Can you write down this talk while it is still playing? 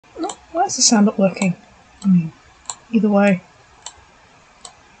Why is the sound not working? Either way.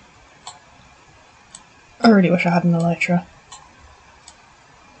 I really wish I had an elytra.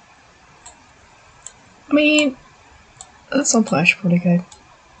 I mean, at some point I should probably go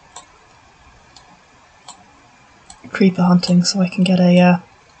creeper hunting so I can get a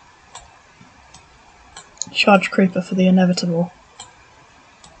charged creeper for the inevitable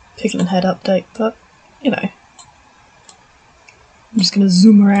Piglin Head update, but, you know, I'm just going to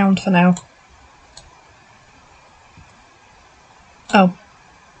zoom around for now. Oh.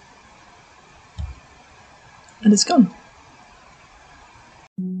 And it's gone.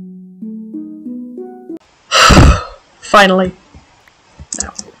 Finally.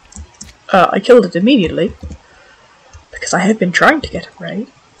 Now, I killed it immediately, because I have been trying to get a raid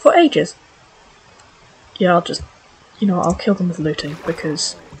for ages. Yeah, I'll just, you know, I'll kill them with looting,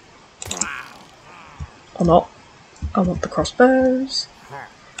 because, or not, I want the crossbows.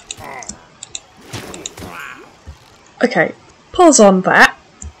 Okay, pause on that.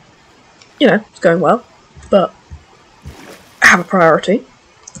 You know, it's going well, but I have a priority.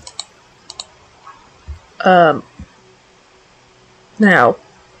 Now,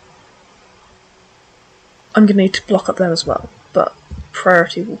 I'm going to need to block up them as well, but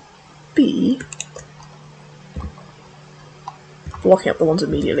priority will be blocking up the ones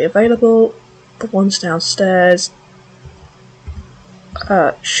immediately available. The ones downstairs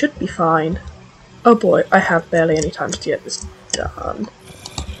should be fine. Oh boy, I have barely any time to get this done.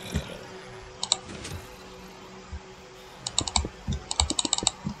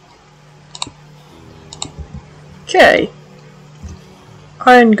 Okay.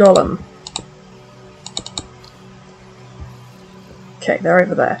 Iron Golem. Okay, they're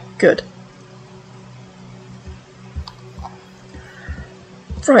over there. Good.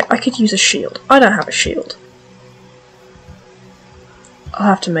 Right, I could use a shield. I don't have a shield. I'll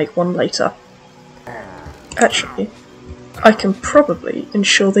have to make one later. Actually, I can probably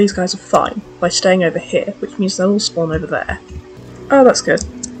ensure these guys are fine by staying over here, which means they'll all spawn over there. Oh, that's good.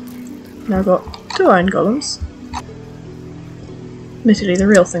 Now I've got 2 Iron Golems. Admittedly, the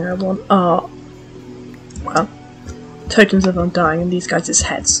real thing I want are, well, Totems of Undying and these guys'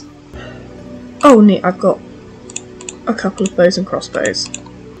 heads. Oh neat, I've got a couple of bows and crossbows.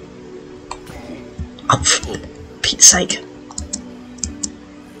 Oh, for Pete's sake.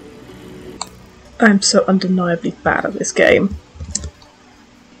 I'm so undeniably bad at this game.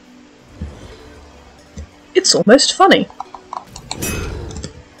 It's almost funny.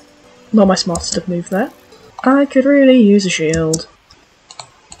 Not my smartest of move there. I could really use a shield.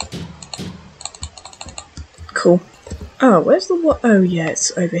 Cool. Oh, where's the what? Oh yeah,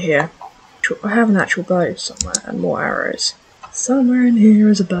 it's over here. I have an actual bow somewhere and more arrows. Somewhere in here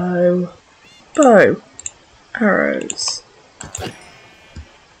is a bow. Bow. Arrows.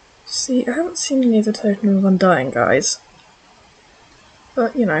 See, I haven't seen any of the Totem of Undying guys.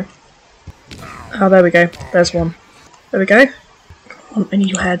 But, you know. Oh, there we go. There's one. There we go. Come on, I need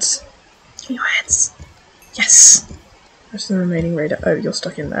your heads. Give me your heads. Yes! Where's the remaining raider? Oh, you're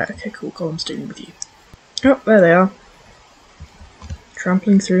stuck in there. Okay, cool. Golem's dealing with you. Oh, there they are.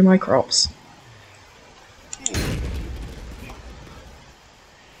 Trampling through my crops.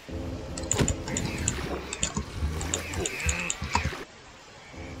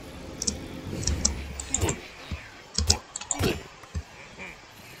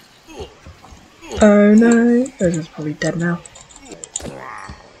 Oh no, those are probably dead now.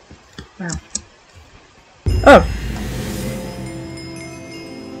 Wow. Oh!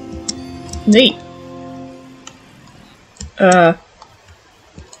 Neat.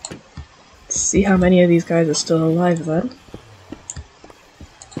 See how many of these guys are still alive then.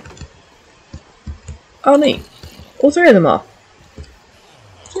 Oh neat. All 3 of them are.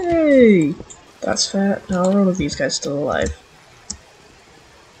 Yay! That's fair. Now are all of these guys still alive?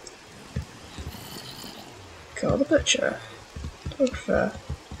 Carl the Butcher. Dogfair.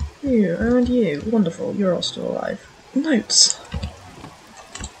 You and you. Wonderful, you're all still alive. Notes.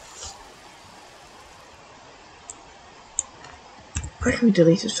 That can be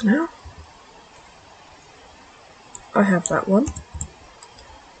deleted for now. I have that one.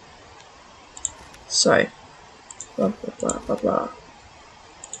 So, blah blah blah blah blah.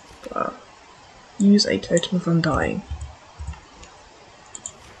 Blah. Use a Totem of Undying.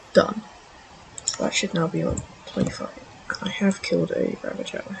 Done. So that should now be on 25. I have killed a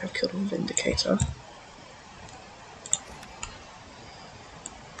Ravager, I have killed a Vindicator.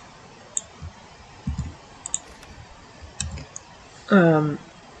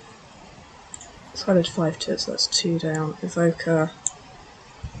 So I did 5 tits, so that's 2 down. Evoker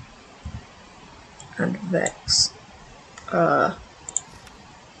and Vex.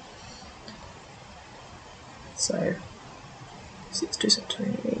 So 6, 2, 7,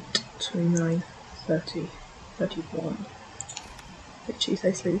 28, 29, 30, 31, 32,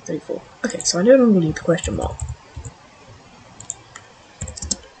 33, 34. Okay, so I no longer need the question mark.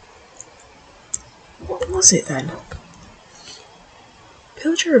 What was it then?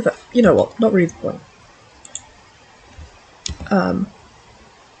 Pillager of... You know what, not really the point.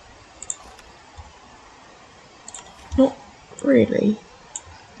 Not really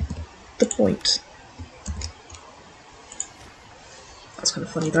the point. That's kind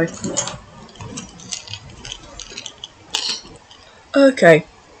of funny though. Okay.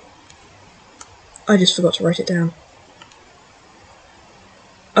 I just forgot to write it down.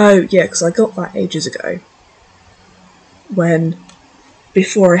 Oh, yeah, because I got that ages ago.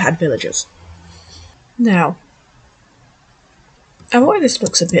 Before I had villagers. Now, and why this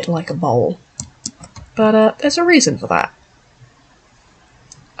looks a bit like a mole, but there's a reason for that.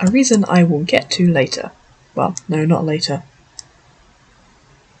 A reason I will get to later. Well, no, not later.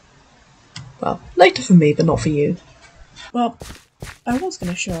 Well, later for me, but not for you. Well, I was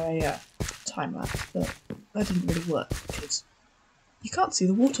going to show a time lapse, but that didn't really work because you can't see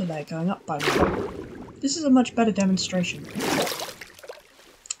the water layer going up by now. This is a much better demonstration.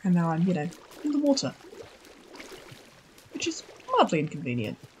 And now I'm, in the water. Which is mildly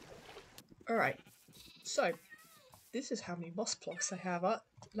inconvenient. Alright, so this is how many moss blocks I have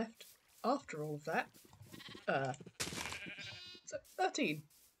left after all of that. So 13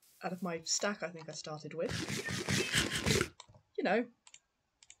 out of my stack I think I started with.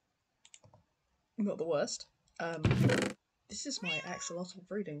 Not the worst. This is my axolotl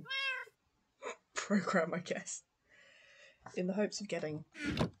breeding program, I guess. In the hopes of getting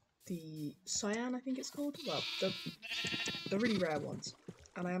the cyan, I think it's called. Well, the really rare ones.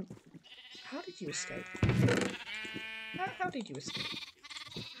 And I am... How did you escape? How did you escape?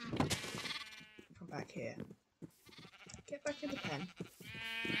 Come back here. Get back in the pen.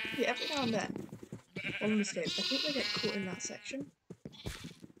 Yeah, every now and then, one escapes. I think they get caught in that section.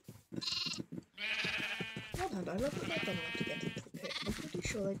 On one hand, I love that they're dumb enough to get into the pit. I'm pretty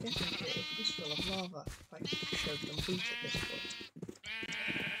sure they'd get into it if it was full of lava, if I showed them wheat at this point.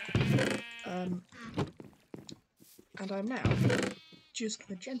 And I'm now just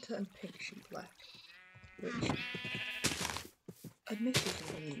magenta and pink sheep left, which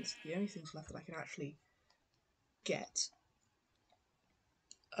admittedly means the only things left that I can actually get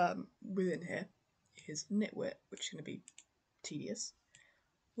within here is Nitwit, which is going to be tedious,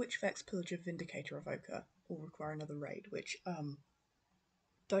 Witchvex, Pillager, Vindicator, Evoker all require another raid, which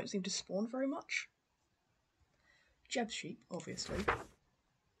don't seem to spawn very much. Jeb's Sheep, obviously.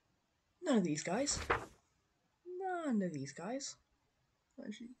 None of these guys. None of these guys.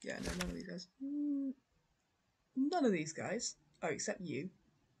 Actually, yeah, no, none of these guys. None of these guys. Oh, except you.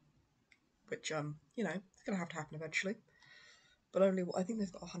 Which, it's going to have to happen eventually. But only, I think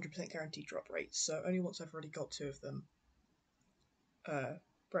they've got a 100% guaranteed drop rate, so only once I've already got 2 of them,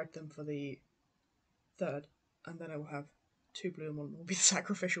 bred them for the 3rd, and then I will have 2 blue and 1 will be the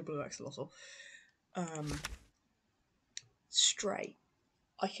sacrificial blue axolotl. Stray.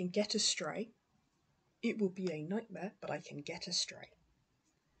 I can get a stray. It will be a nightmare, but I can get a stray.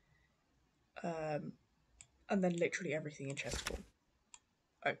 And then literally everything in chest form.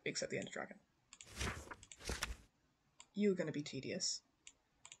 Oh, except the Ender Dragon. You're going to be tedious.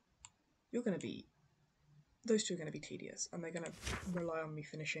 Those two are going to be tedious, and they're going to rely on me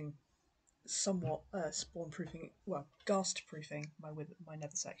finishing somewhat spawn-proofing, well, ghast-proofing my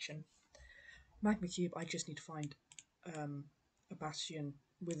nether section. Magma Cube, I just need to find a bastion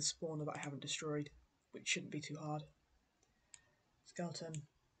with a spawner that I haven't destroyed, which shouldn't be too hard. Skeleton,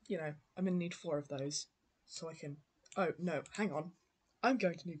 I'm going to need 4 of those, so I can... Oh, no, hang on. I'm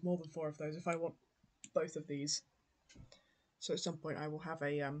going to need more than 4 of those if I want both of these. So at some point I will have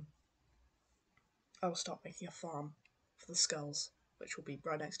I will start making a farm for the skulls, which will be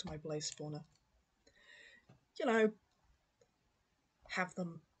right next to my blaze spawner. Have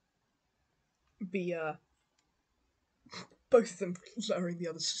them be, both of them lowering the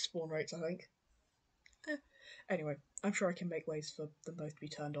other's spawn rates, I think. Anyway, I'm sure I can make ways for them both to be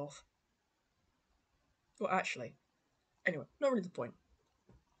turned off. Well, actually, anyway, not really the point.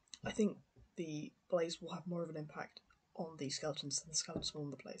 I think the blaze will have more of an impact on the skeletons than the skeletons will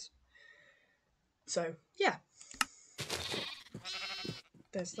on the blaze. So, yeah.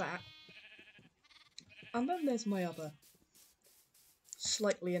 There's that. And then there's my other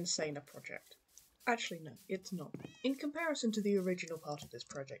slightly insaner project. Actually, no, it's not. In comparison to the original part of this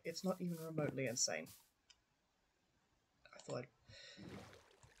project, it's not even remotely insane. I thought.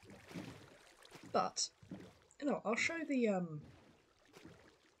 But, I'll show the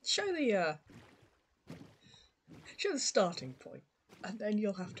picture the starting point, and then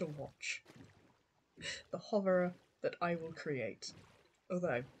you'll have to watch the hoverer that I will create.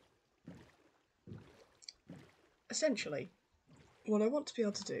 Although, essentially, what I want to be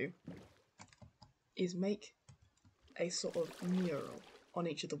able to do is make a sort of mural on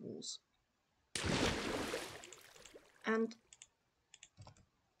each of the walls. And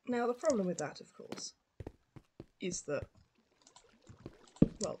now the problem with that, of course, is that,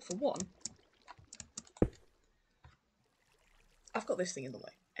 well, for one, I've got this thing in the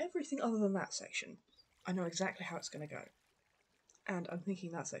way. Everything other than that section, I know exactly how it's going to go. And I'm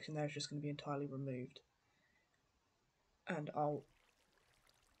thinking that section there is just going to be entirely removed. And I'll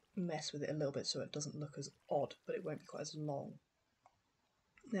mess with it a little bit so it doesn't look as odd, but it won't be quite as long.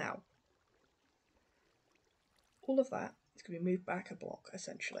 Now, all of that is going to be moved back a block,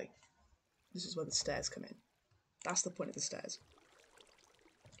 essentially. This is where the stairs come in. That's the point of the stairs.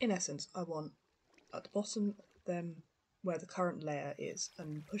 In essence, I want at the bottom them where the current layer is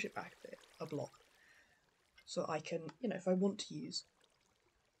and push it back a bit, a block. So I can, if I want to use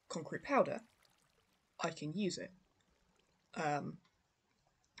concrete powder, I can use it.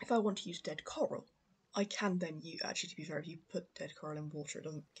 If I want to use dead coral, I can then use... Actually, to be fair, if you put dead coral in water, it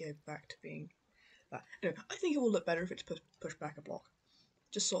doesn't go back to being that. No, I think it will look better if it's pushed back a block.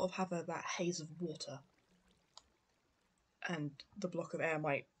 Just sort of have that haze of water. And the block of air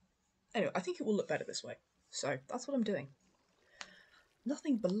might... Anyway, I think it will look better this way. So, that's what I'm doing.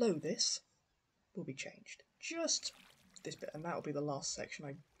 Nothing below this will be changed. Just this bit, and that will be the last section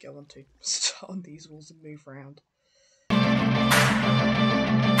I go on to. Start on these walls and move around.